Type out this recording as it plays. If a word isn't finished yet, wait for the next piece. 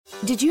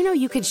Did you know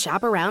you could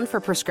shop around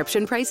for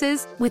prescription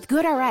prices? With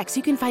GoodRx,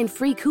 you can find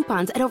free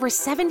coupons at over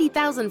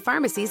 70,000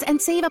 pharmacies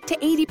and save up to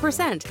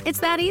 80%. It's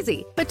that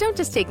easy. But don't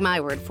just take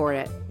my word for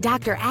it.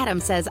 Dr. Adam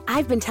says,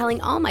 I've been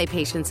telling all my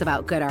patients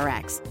about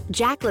GoodRx.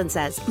 Jacqueline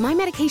says, my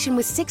medication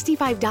was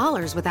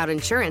 $65 without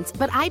insurance,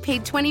 but I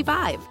paid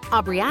 $25.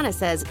 Aubriana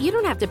says, you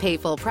don't have to pay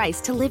full price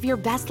to live your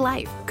best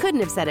life. Couldn't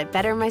have said it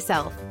better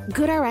myself.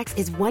 GoodRx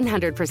is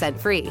 100%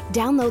 free.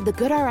 Download the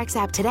GoodRx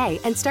app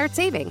today and start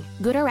saving.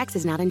 GoodRx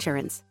is not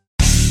insurance.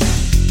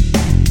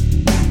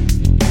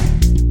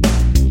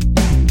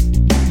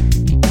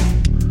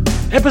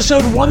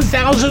 Episode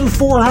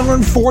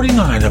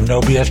 1449 of No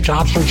BS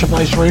Job Search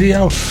Advice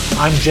Radio.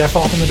 I'm Jeff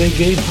Altman, the Big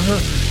Game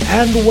Hunter,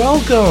 and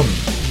welcome.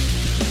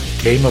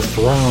 Game of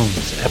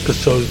Thrones,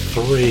 Episode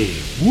 3.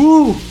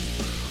 Woo!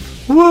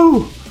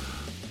 Woo!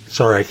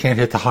 Sorry, I can't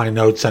hit the high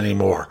notes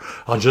anymore.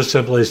 I'll just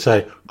simply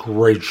say,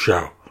 great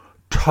show.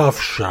 Tough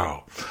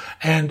show.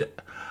 And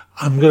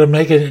I'm going to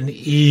make it an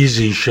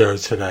easy show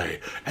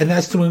today. And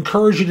that's to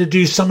encourage you to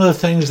do some of the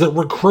things that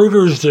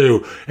recruiters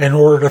do in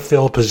order to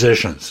fill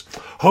positions.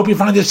 Hope you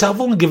find this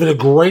helpful and give it a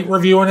great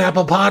review on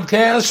Apple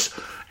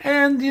Podcasts.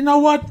 And you know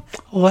what?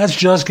 Let's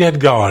just get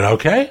going,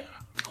 okay?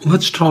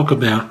 Let's talk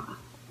about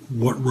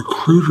what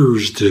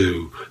recruiters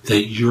do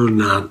that you're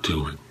not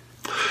doing.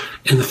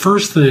 And the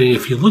first thing,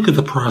 if you look at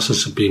the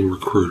process of being a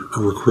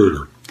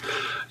recruiter,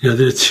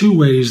 there are two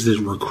ways that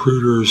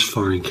recruiters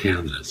find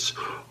candidates.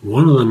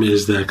 One of them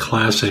is that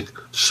classic,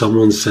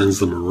 someone sends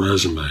them a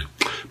resume.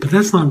 But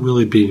that's not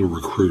really being a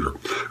recruiter.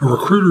 A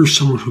recruiter is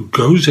someone who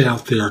goes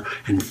out there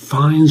and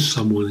finds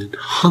someone and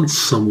hunts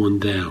someone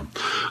down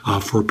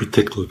for a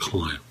particular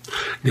client.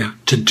 Now,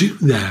 to do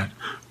that,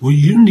 what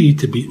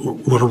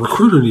a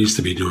recruiter needs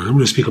to be doing, I'm going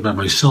to speak about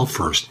myself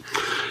first,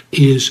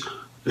 is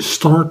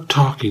start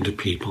talking to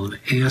people and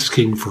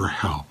asking for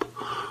help.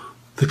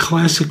 The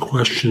classic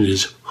question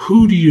is,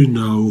 who do you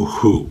know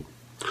who?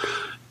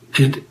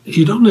 And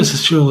you're not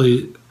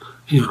necessarily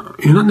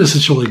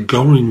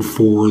going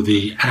for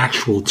the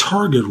actual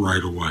target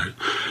right away.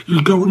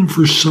 You're going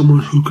for someone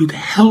who could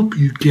help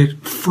you get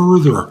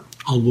further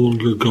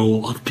along your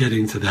goal of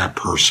getting to that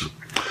person.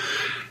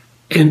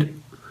 And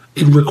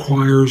it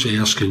requires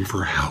asking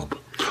for help,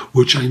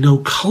 which I know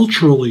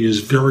culturally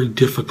is very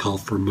difficult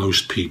for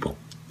most people.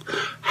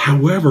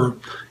 However,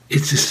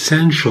 it's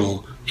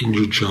essential in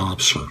your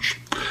job search.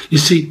 You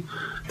see,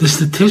 the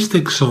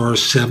statistics are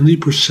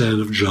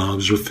 70% of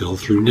jobs are filled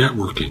through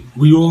networking.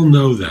 We all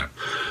know that.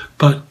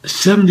 But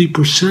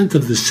 70%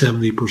 of the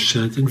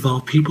 70%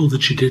 involve people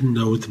that you didn't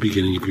know at the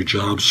beginning of your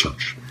job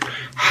search.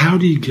 How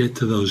do you get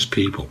to those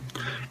people?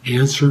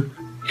 Answer,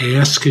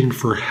 asking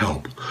for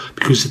help.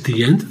 Because at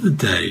the end of the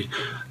day,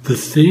 the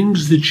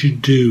things that you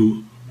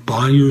do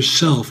by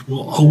yourself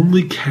will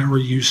only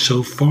carry you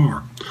so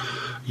far.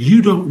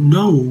 You don't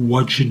know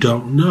what you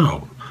don't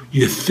know.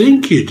 You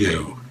think you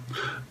do,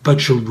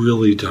 but you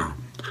really don't.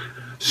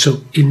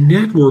 So in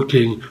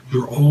networking,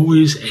 you're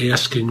always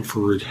asking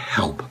for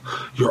help.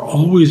 You're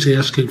always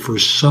asking for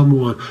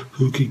someone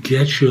who could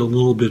get you a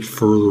little bit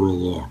further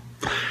along.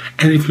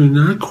 And if you're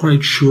not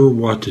quite sure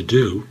what to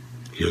do,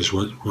 here's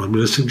what I'm going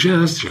to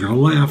suggest. You're going to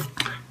laugh.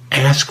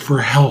 Ask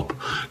for help.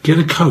 Get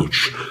a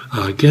coach.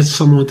 Get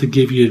someone to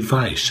give you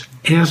advice.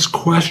 Ask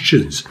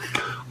questions.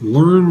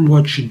 Learn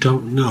what you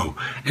don't know.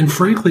 And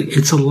frankly,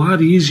 it's a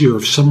lot easier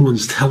if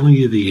someone's telling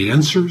you the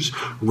answers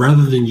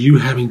rather than you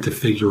having to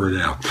figure it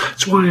out.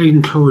 That's why I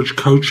encourage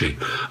coaching.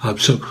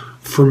 So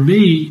for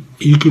me,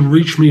 you can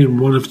reach me in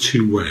one of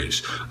two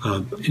ways.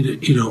 I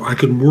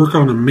can work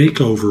on a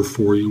makeover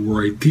for you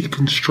where I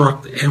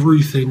deconstruct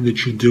everything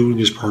that you're doing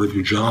as part of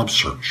your job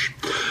search.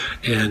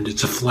 And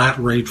it's a flat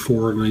rate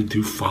for it, and I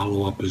do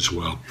follow-up as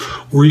well.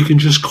 Or you can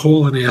just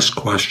call and ask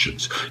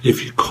questions.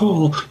 If you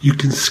call, you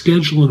can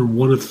schedule in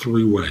one of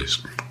three ways.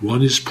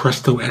 One is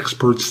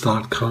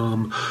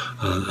prestoexperts.com.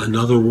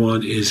 Another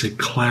one is at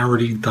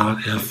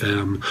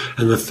clarity.fm.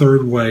 And the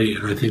third way,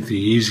 and I think the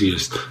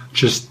easiest,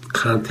 just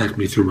contact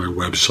me through my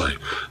website.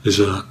 There's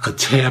a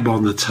tab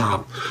on the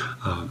top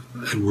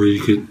where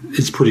you can.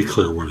 It's pretty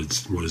clear what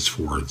it's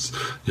for.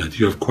 Do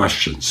you have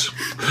questions?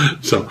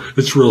 So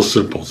it's real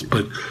simple.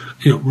 But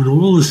when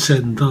all is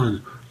said and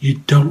done, you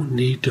don't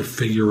need to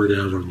figure it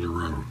out on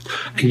your own,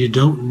 and you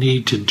don't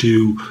need to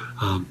do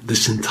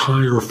this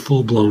entire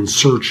full-blown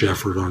search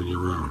effort on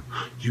your own.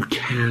 You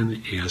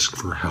can ask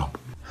for help.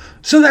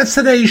 So that's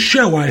today's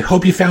show. I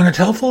hope you found it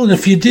helpful, and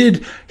if you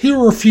did, here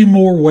are a few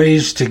more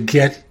ways to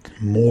get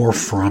more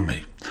from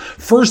me.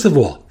 First of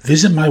all,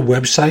 visit my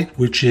website,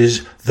 which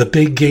is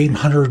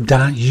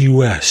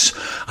thebiggamehunter.us.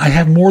 I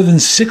have more than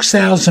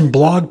 6,000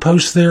 blog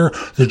posts there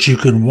that you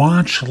can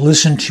watch,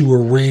 listen to,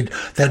 or read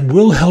that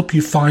will help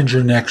you find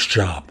your next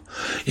job.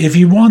 If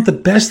you want the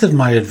best of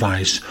my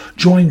advice,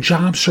 join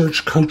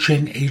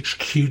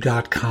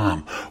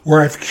JobSearchCoachingHQ.com,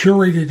 where I've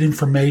curated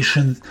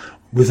information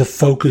with a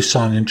focus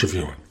on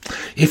interviewing.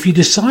 If you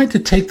decide to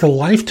take the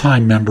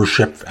lifetime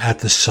membership at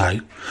the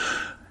site,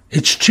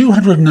 it's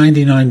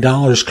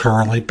 $299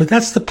 currently, but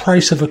that's the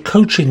price of a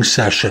coaching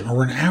session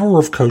or an hour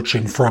of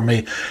coaching from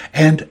me.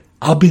 And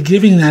I'll be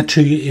giving that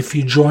to you if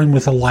you join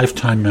with a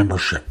lifetime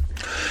membership.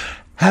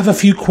 Have a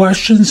few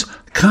questions?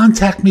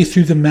 Contact me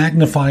through the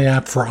Magnify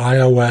app for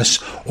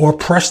iOS or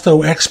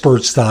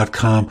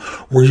PrestoExperts.com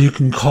where you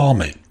can call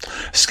me.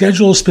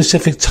 Schedule a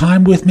specific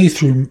time with me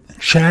through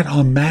chat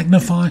on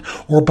Magnify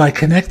or by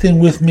connecting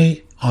with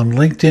me on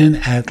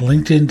LinkedIn at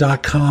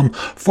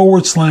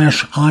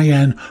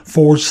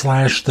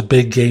linkedin.com/IN/The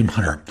Big Game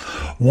Hunter.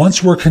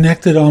 Once we're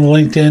connected on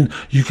LinkedIn,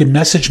 you can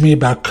message me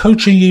about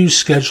coaching you,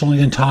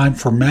 scheduling a time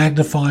for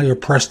Magnify or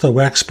Presto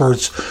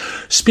Experts,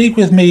 speak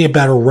with me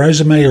about a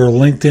resume or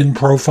LinkedIn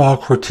profile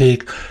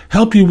critique,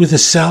 help you with a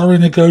salary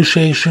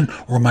negotiation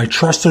or my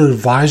trusted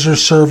advisor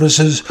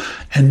services,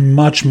 and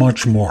much,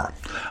 much more.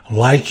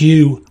 Like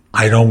you,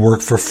 I don't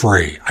work for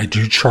free. I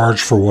do charge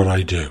for what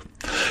I do.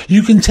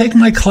 You can take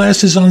my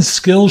classes on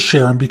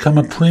Skillshare and become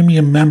a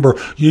premium member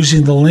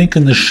using the link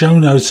in the show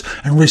notes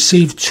and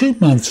receive 2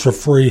 months for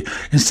free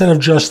instead of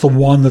just the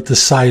one that the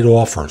site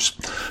offers.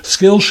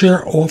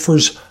 Skillshare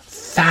offers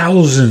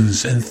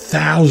thousands and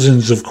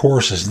thousands of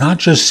courses, not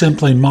just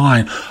simply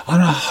mine, on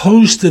a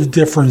host of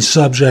different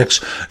subjects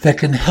that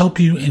can help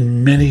you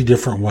in many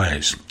different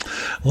ways.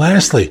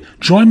 Lastly,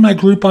 join my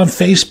group on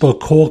Facebook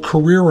called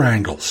Career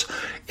Angles.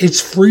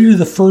 It's free to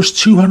the first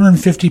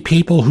 250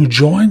 people who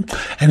join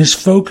and is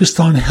focused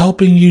on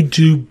helping you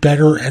do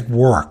better at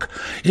work.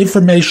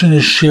 Information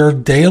is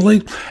shared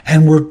daily,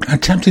 and we're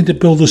attempting to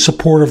build a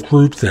supportive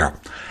group there.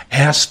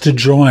 Ask to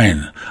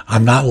join.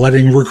 I'm not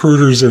letting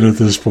recruiters in at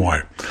this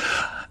point.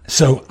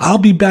 So I'll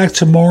be back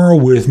tomorrow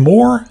with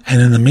more,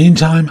 and in the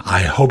meantime,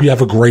 I hope you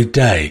have a great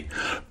day.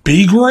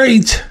 Be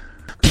great!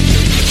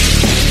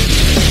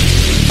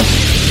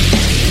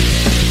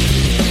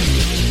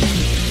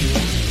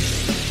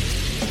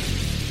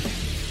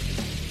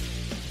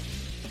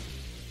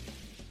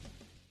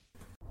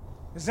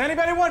 Does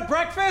anybody want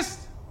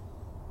breakfast?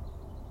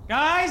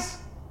 Guys,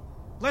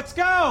 let's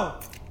go.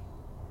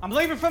 I'm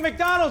leaving for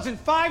McDonald's in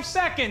 5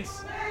 seconds.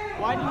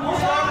 Why didn't you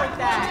start with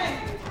that?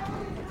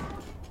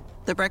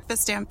 The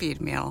Breakfast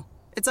Stampede Meal.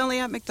 It's only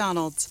at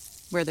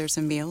McDonald's, where there's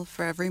a meal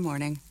for every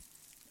morning.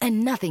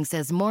 And nothing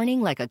says morning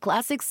like a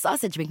classic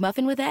sausage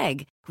McMuffin with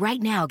egg.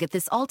 Right now, get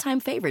this all-time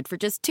favorite for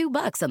just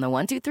 $2 on the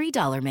 $1, $2,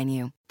 $3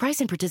 menu.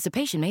 Price and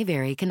participation may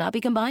vary. Cannot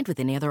be combined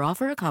with any other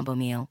offer or combo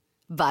meal.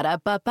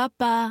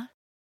 Ba-da-ba-ba-ba.